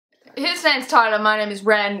His name's Tyler, my name is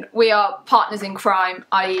Ren. We are partners in crime,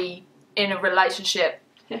 i.e. in a relationship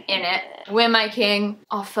in it. We're making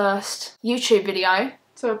our first YouTube video.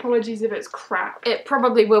 So apologies if it's crap. It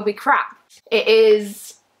probably will be crap. It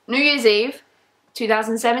is New Year's Eve,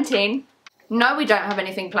 2017. No, we don't have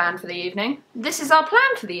anything planned for the evening. This is our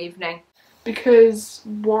plan for the evening. Because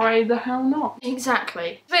why the hell not?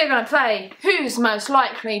 Exactly. We're going to play Who's Most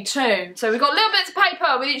Likely To. So we've got little bits of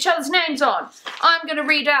paper with each other's names on. I'm going to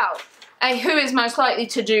read out a who is most likely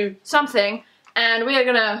to do something, and we are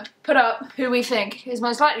going to put up who we think is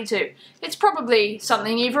most likely to. It's probably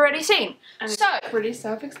something you've already seen. And so, it's pretty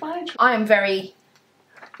self-explanatory. I am very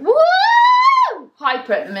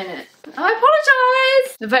hyper at the minute. I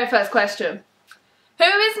apologise. The very first question. Who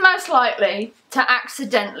is most likely to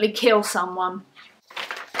accidentally kill someone?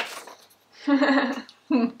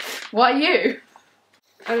 Why you?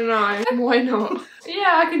 I don't know. Why not?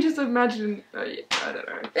 Yeah, I can just imagine. Yeah, I don't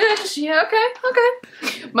know. Yeah,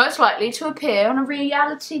 okay. Most likely to appear on a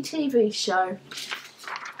reality TV show.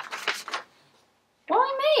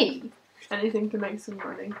 Why me? Anything to make some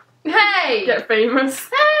money. Hey! Get famous.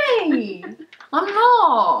 Hey! I'm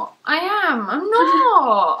not. I am. I'm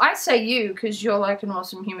not. I say you because you're like an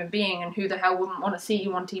awesome human being, and who the hell wouldn't want to see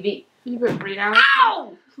you on TV? You put reality.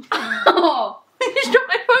 Ow! Oh! You just dropped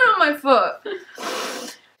my phone on my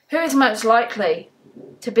foot. Who is most likely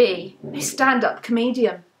to be a stand-up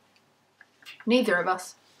comedian? Neither of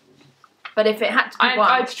us. But if it had to be one,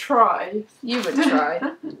 I'd try. you would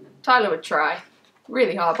try. Tyler would try.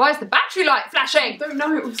 Really hard. Why is the battery light flashing? I don't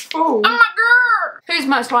know, it was full. Oh my god! Who's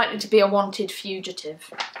most likely to be a wanted fugitive?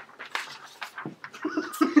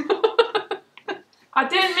 I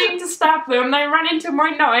didn't mean to stab them, they ran into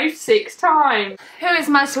my knife 6 times. Who is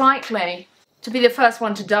most likely to be the first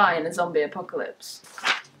one to die in a zombie apocalypse?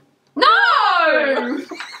 No! I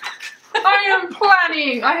am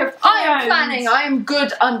planning. I have plans. I am planning. I am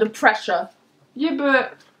good under pressure. Yeah,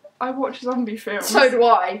 but I watch zombie films. So do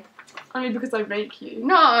I. Only because I make you.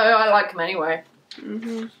 No, I like them anyway.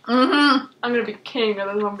 I'm gonna be king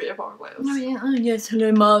of the zombie apocalypse. Oh yeah. Oh yes.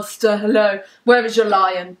 Hello, master. Hello. Where is your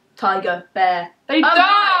lion, tiger, bear? They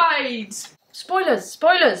died! Spoilers.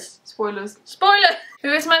 Spoilers. Spoilers. Spoiler.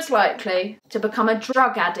 Who is most likely to become a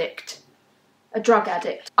drug addict? A drug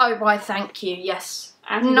addict. Oh, why? Thank you. Yes.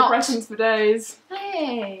 Antidepressants for days.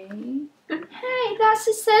 Hey. Hey, that's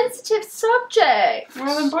a sensitive subject.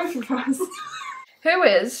 Well, then both of us. Who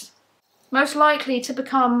is most likely to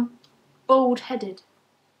become bald-headed?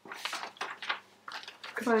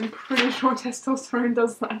 Because I'm pretty sure testosterone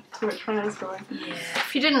does that to a trans guy. Yeah.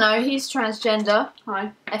 If you didn't know, he's transgender.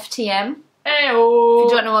 Hi. FTM. Ew.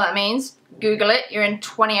 If you don't know what that means, Google it. You're in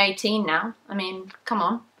 2018 now. I mean, come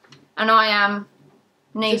on. And I am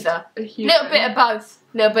neither. A human. Little bit of both.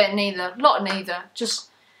 Little bit of neither. Lot of neither. Just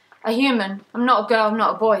a human. I'm not a girl. I'm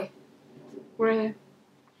not a boy. We're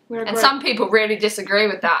And some people really disagree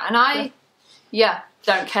with that. And I, yeah,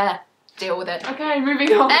 don't care. Deal with it. Okay,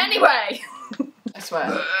 moving on. Anyway. I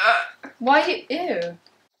swear. Why you... Ew.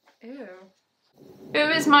 Ew. Who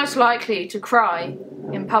is most likely to cry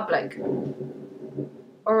in public?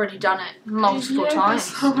 Already done it multiple times.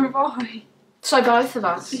 So have I. So both of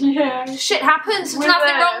us. Yeah. Shit happens. There's We're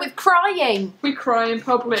nothing there. wrong with crying. We cry in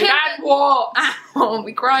public. Kill And what? Oh,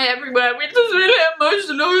 we cry everywhere. We're just really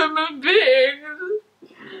emotional human beings.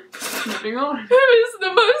 Moving on. Who is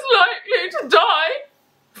the most likely to die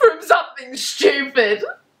from something stupid?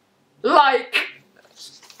 Like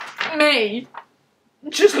me.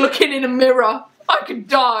 Just looking in a mirror. I could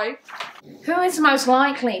die. Who is most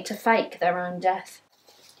likely to fake their own death?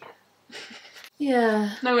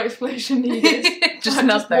 Yeah. No explanation needed. Just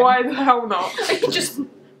nothing. Why the hell not?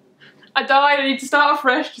 I died, I need to start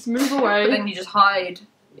afresh, just move away. But then you just hide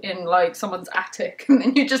in like someone's attic, and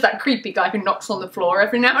then you're just that creepy guy who knocks on the floor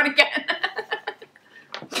every now and again.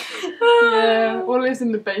 Yeah, or lives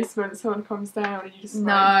in the basement, someone comes down and you just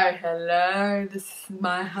No, hello, this is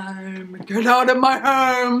my home. Get out of my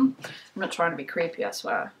home. I'm not trying to be creepy, I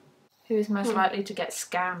swear. Who is most likely to get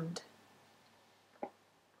scammed?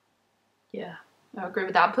 Yeah, I agree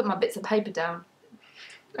with that. I'll put my bits of paper down.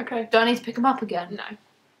 Okay. Do I need to pick them up again? No.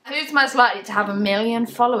 Who's most likely to have 1 million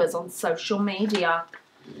followers on social media?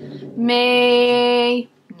 Me.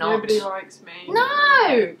 Not. Nobody likes me.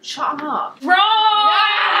 No! Shut up. Wrong!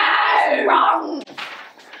 No! Wrong!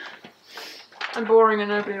 I'm boring and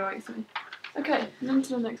nobody likes me. Okay, on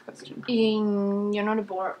to the next question. You're not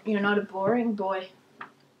a boring boy.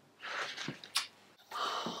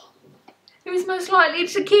 Who's most likely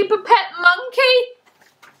to keep a pet monkey?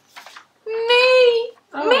 Me!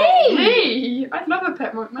 Oh, me! I'd love a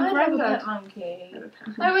pet monkey. My I'd have a granddad. pet monkey.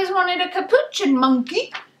 I always wanted a capuchin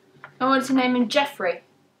monkey. I wanted to name him Jeffrey.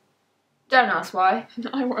 Don't ask why.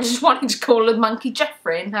 I I won't. just wanted to call the monkey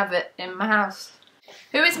Jeffrey and have it in my house.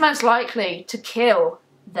 Who is most likely to kill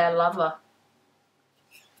their lover?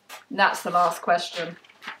 That's the last question.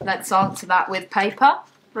 Let's answer that with paper.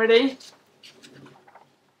 Ready?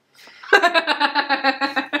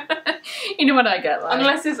 You know what I get like.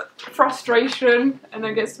 Unless it's frustration and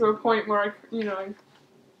it gets to a point where I'm joking.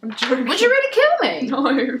 Would you really kill me?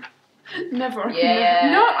 No. Never. Yeah.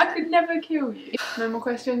 No, I could never kill you. No more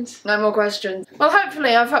questions? No more questions. Well,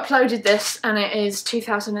 hopefully I've uploaded this and it is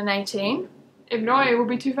 2018. If not, it will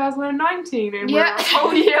be 2019 and Yeah. we're a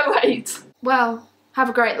whole year late. Well, have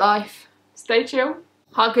a great life. Stay chill.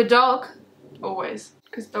 Hug a dog. Always.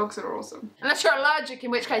 Because dogs are awesome. Unless you're allergic,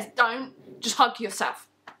 in which case don't. Just hug yourself.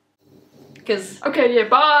 Because... Okay, yeah,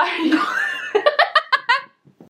 bye.